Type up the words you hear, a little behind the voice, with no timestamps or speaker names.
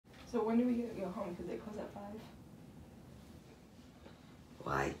So when do we go home? Because they close at 5.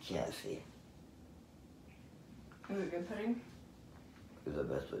 Well, I can't see. Is it good pudding? It's the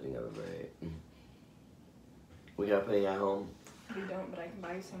best pudding I've ever ate. We got pudding at home? We don't, but I can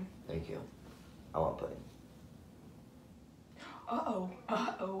buy you some. Thank you. I want pudding. Uh-oh,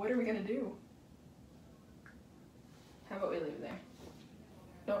 what are we gonna do? How about we leave it there?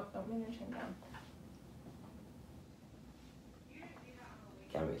 Don't bring your chin down.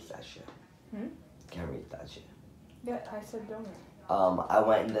 Can't reach that shit. Can't reach that shit. Yeah, I said don't. I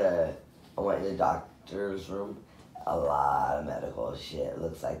went in the doctor's room. A lot of medical shit.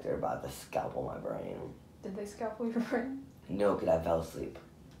 Looks like they're about to scalpel my brain. Did they scalpel your brain? No, because I fell asleep.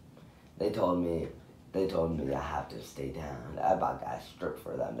 They told me I have to stay down. I about got stripped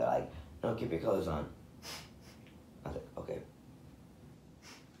for them. They're like, no, keep your clothes on. I was like, okay.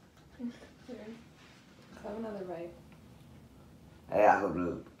 Let's have another bite. Hey, I could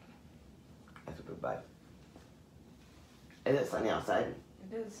do bye. Is it sunny outside?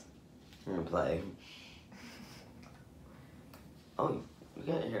 It is. I'm gonna play. Oh, you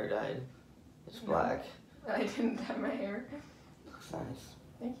got your hair dyed. It's black. I didn't dye my hair. Looks nice.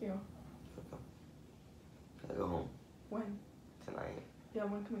 Thank you. Gotta go home. When? Tonight. Yeah,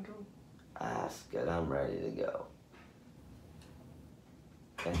 when can we go? Ask it. I'm ready to go.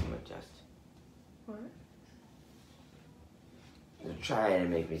 Thank you, Just. What? They're trying to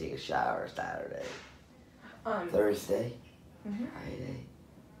make me take a shower Saturday. Thursday. Friday.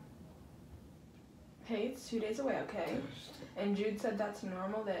 Hey, it's 2 days away, okay? Thursday. And Jude said that's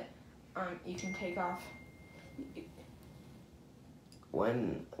normal, that you can take off.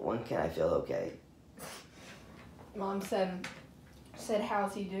 When can I feel okay? Mom said,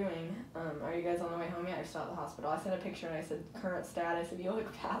 how's he doing? Are you guys on the way home yet? I'm still at the hospital. I sent a picture and I said, current status, and you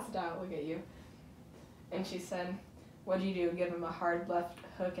look passed out, look at you. And she said, what'd you do? Give him a hard left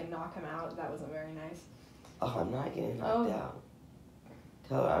hook and knock him out? That wasn't very nice. Oh, I'm not getting knocked out.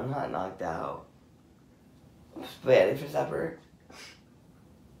 Tell her I'm not knocked out. I'm spaghetti for supper.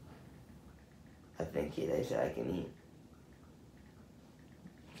 I think they said I can eat.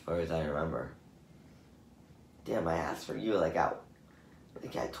 As far as I remember. Damn, I asked for you like at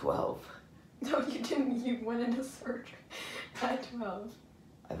 12. No, you didn't. You went into surgery at 12.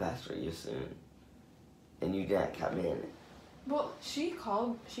 I've asked for you soon. And you didn't come in. Well, she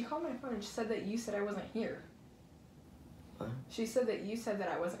called my phone and she said that you said I wasn't here. What? She said that you said that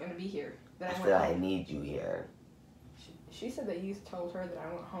I wasn't going to be here. That I said I need you here. She said that you told her that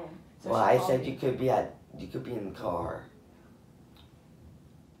I went home. So well, I said you could be in the car.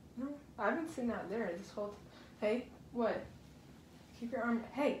 No, I haven't seen that there this whole. Hey, what? Keep your arm.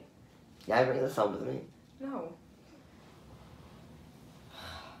 Hey. Yeah, I bring this home with me. No.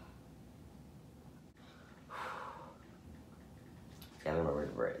 Gotta remember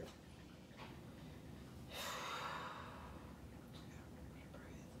to breathe.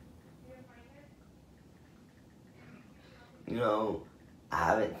 You know, I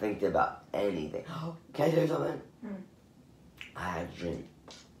haven't think about anything. Can I tell you something? I had a dream.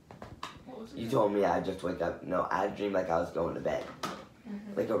 You told me I just wake up. No, I had a dream like I was going to bed.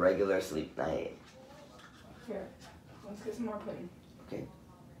 Like a regular sleep night. Here, let's get some more pudding. Okay.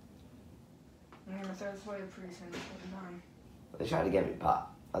 I'm gonna throw this away pretty soon. They tried to get me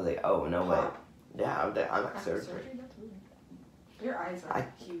pop. I was like, oh, no way. Yeah, I'm at surgery. That's weird. Your eyes are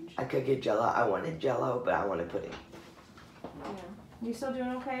huge. I could get Jello. I wanted Jello, but I wanted pudding. Yeah. You still doing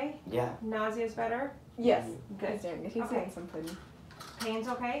okay? Yeah. Nausea's better? Yes. Good. He's getting some pudding. Pain's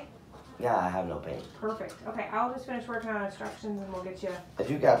okay? Yeah, I have no pain. Perfect. Okay, I'll just finish working on instructions and we'll get you. If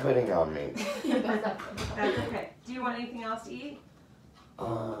you got pudding on me. That's okay. Do you want anything else to eat?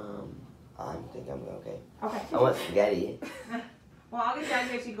 I think I'm okay. Okay. I want spaghetti. Well, I'll get you out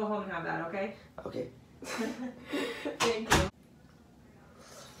here so you can go home and have that, okay? Okay. Thank you.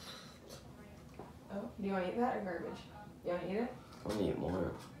 Oh, do you want to eat that or garbage? You want to eat it? I want to eat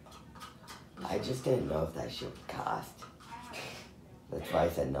more. I just didn't know if that shit would cost. That's why I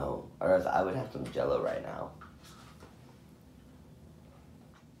said no. Or else I would have some Jello right now.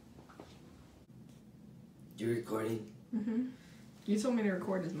 You recording? Mm-hmm. You told me to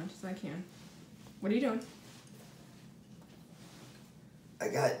record as much as I can. What are you doing? I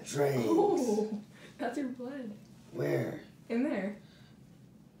got drains. Oh, that's your blood. Where? In there.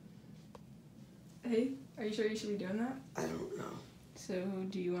 Hey, are you sure you should be doing that? I don't know. So,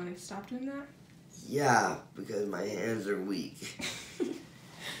 do you want to stop doing that? Yeah, because my hands are weak.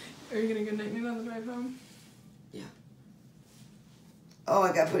 Are you going to go night me on the drive home? Yeah. Oh,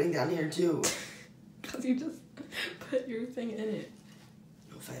 I got pudding down here too. Because you just put your thing in it.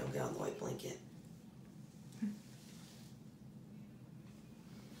 If I don't get on the white blanket.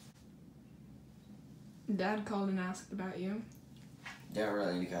 Dad called and asked about you. They're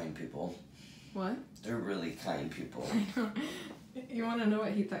really kind people. What? They're really kind people. I know. You want to know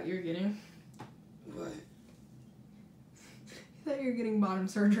what he thought you were getting? What? He thought you were getting bottom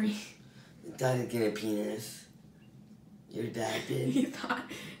surgery. Dad didn't get a penis. Your dad did? He thought,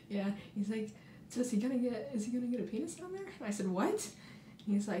 yeah. He's like, so is he gonna get a penis down there? And I said, what?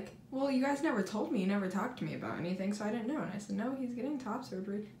 And he's like, well, you guys never told me. You never talked to me about anything, so I didn't know. And I said, no, he's getting top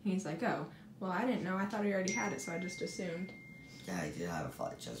surgery. And he's like, oh, well, I didn't know. I thought he already had it, so I just assumed. Yeah, I did have a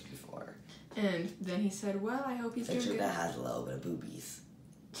flat chest before. And then he said, well, I hope he's doing good. That has a little bit of boobies.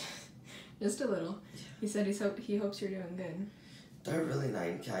 Just a little. He said he hopes you're doing good. They're really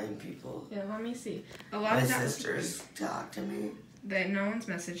nice, kind people. Yeah, let me see. My sisters talk to me. No one's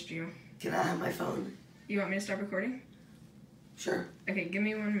messaged you. Can I have my phone? You want me to stop recording? Sure. Okay, give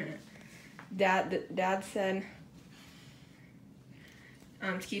me 1 minute. Dad said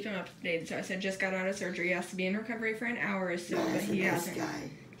to keep him updated. So I said just got out of surgery. He has to be in recovery for an hour or so, but he hasn't.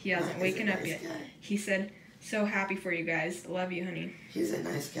 He hasn't waken up yet. He said, so happy for you guys. Love you, honey. He's a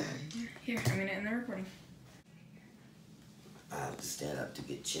nice guy. Here, I'm gonna end the recording. I have to stand up to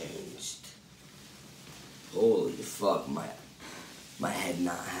get changed. Holy fuck, my head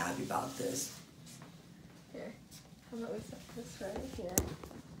not happy about this. Here, how about we set this right here?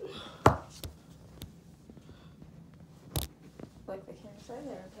 Like the camera's right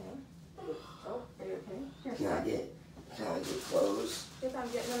there, okay? Oh, are you okay? Here, Can I get clothes? Yes, I'm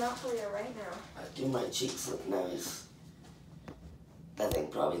getting them out for you right now. Do my cheeks look nice? That thing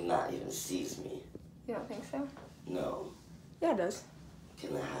probably not even sees me. You don't think so? No. Yeah, it does.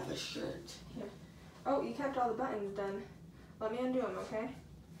 Can I have a shirt? Here. Oh, you kept all the buttons done. Let me undo them, okay?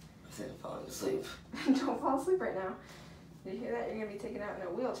 I think I'm falling asleep. Don't fall asleep right now. Did you hear that? You're going to be taken out in a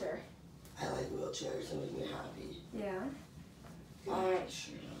wheelchair. I like wheelchairs. They make me happy. Yeah. Alright.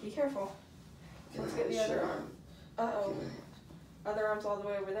 Sure. Be careful. Let's get the other arm. Uh-oh. Other arm's all the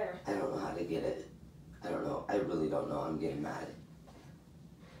way over there. I don't know how to get it. I don't know. I really don't know. I'm getting mad.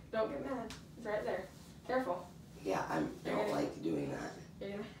 Don't get mad. It's right there. Careful. Yeah, I don't like doing that. You're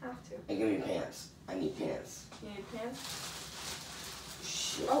going to have to. Hey, give me pants. I need pants. You need pants?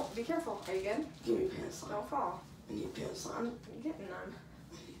 Shit. Oh, be careful. Are you good? Give me pants on. Don't fall. I need pants on. I'm getting them.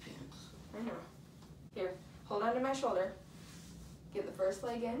 I need pants. I know. Here, hold on to my shoulder. Get the first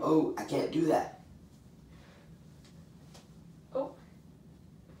leg in. Oh, I can't do that. Oh.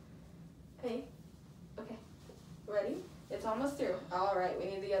 Hey. Okay. Ready? It's almost through. All right, we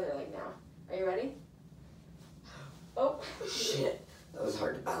need the other leg now. Are you ready? Oh. Shit. That was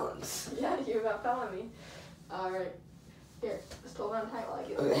hard to balance. Yeah, you about fell on me. All right. Here, just hold on tight while I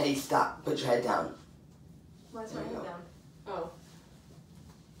get Okay, hey, stop. Put your head down. Why's my head down? Oh.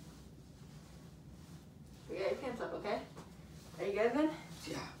 We got your pants up, okay? Are you good then?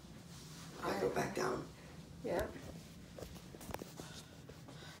 Yeah. I gotta go back down. Yep.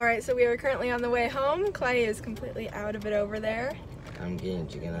 Alright, so we are currently on the way home. Clay is completely out of it over there. I'm getting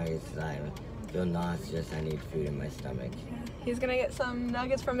chicken nuggets because I feel nauseous. I need food in my stomach. He's gonna get some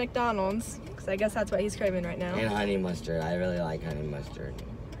nuggets from McDonald's, because I guess that's what he's craving right now. And honey mustard. I really like honey mustard.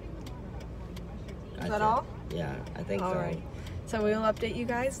 Is that all? Yeah, I think so. Alright. So we will update you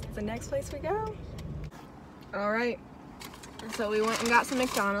guys the next place we go. Alright. So we went and got some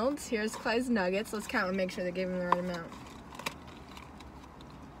McDonald's. Here's Clay's nuggets. Let's count and make sure they gave him the right amount.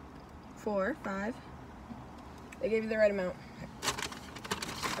 4, 5. They gave you the right amount.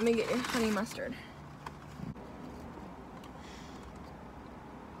 Let me get your honey mustard.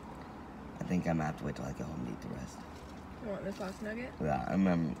 I think I'm gonna have to wait till I go home to eat the rest. You want this last nugget? Yeah,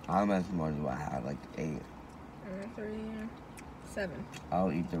 how much more do I have? Like 8. 3, 7.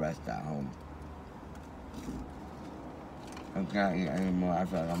 I'll eat the rest at home. I can't eat anymore. I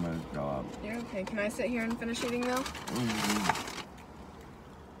feel like I'm gonna throw up. You're okay. Can I sit here and finish eating though? Mm-hmm.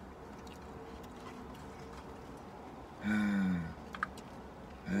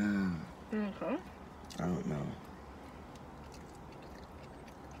 Okay. I don't know.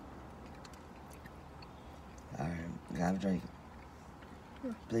 Alright, can I have a drink?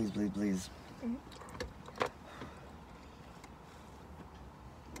 Yeah. Please, please, please. Mm-hmm.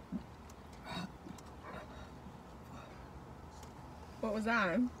 What was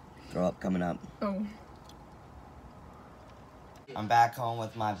that? Throw up coming up. Oh. I'm back home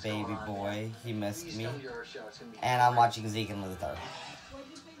with my baby boy. He missed me. And I'm watching Zeke and Luther.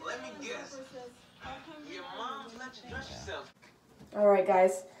 Let me guess. Your mom's let you dress yourself. Alright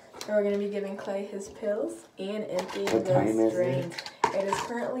guys, so we're going to be giving Clay his pills and emptying What time the is it? drains. It is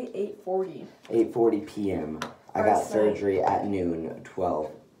currently 8:40. 8:40 p.m. I got First night. surgery at noon,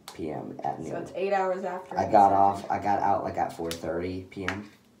 12 p.m. at noon. So it's 8 hours after. I got out like at 4:30 p.m.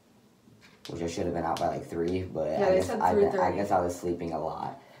 which I should have been out by like 3, but Yeah, they said 3:30. I guess I was sleeping a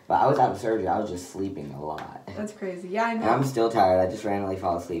lot. But I was out of surgery, I was just sleeping a lot. That's crazy. Yeah, I know. And I'm still tired, I just randomly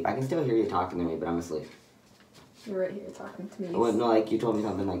fall asleep. I can still hear you talking to me, but I'm asleep. You're right here talking to me. Well, no, like you told me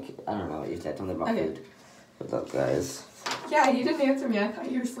something like, I don't know what you said, something about Okay. food. What's up, guys? Yeah, you didn't answer me. I thought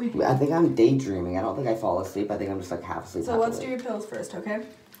you were sleeping. I think I'm daydreaming. I don't think I fall asleep. I think I'm just like half asleep. So half let's do awake. your pills first, okay?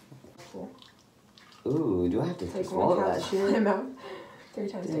 Cool. Ooh, do I have to Take swallow one that capsule in shit? my mouth 3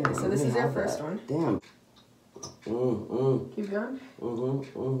 times daily. Damn, So I this is didn't your have first that. one. Damn. Keep going.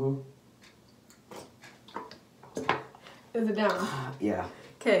 Mm-hmm. Is it down? Yeah.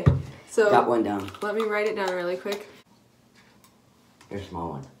 Okay, so Got one down. let me write it down really quick. Here's a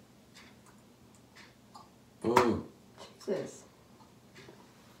small one. Jesus.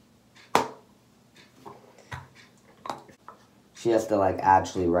 She has to like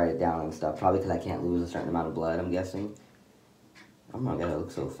actually write it down and stuff. Probably because I can't lose a certain amount of blood, I'm guessing. Oh my god, I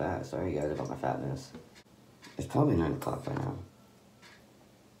look so fat. Sorry guys about my fatness. It's probably 9 o'clock by now.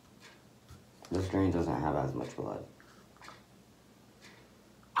 This drain doesn't have as much blood.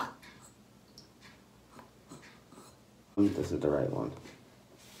 This is the right one.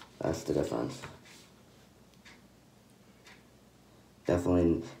 That's the difference.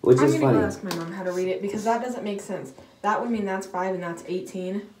 Definitely, which is I'm funny. gonna ask my mom how to read it because that doesn't make sense. That would mean that's 5 and that's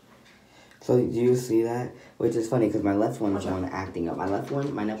 18. So do you see that? Which is funny because my left one is Watch out. one acting up. My left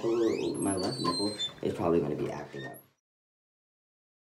one, my left nipple is probably going to be acting up.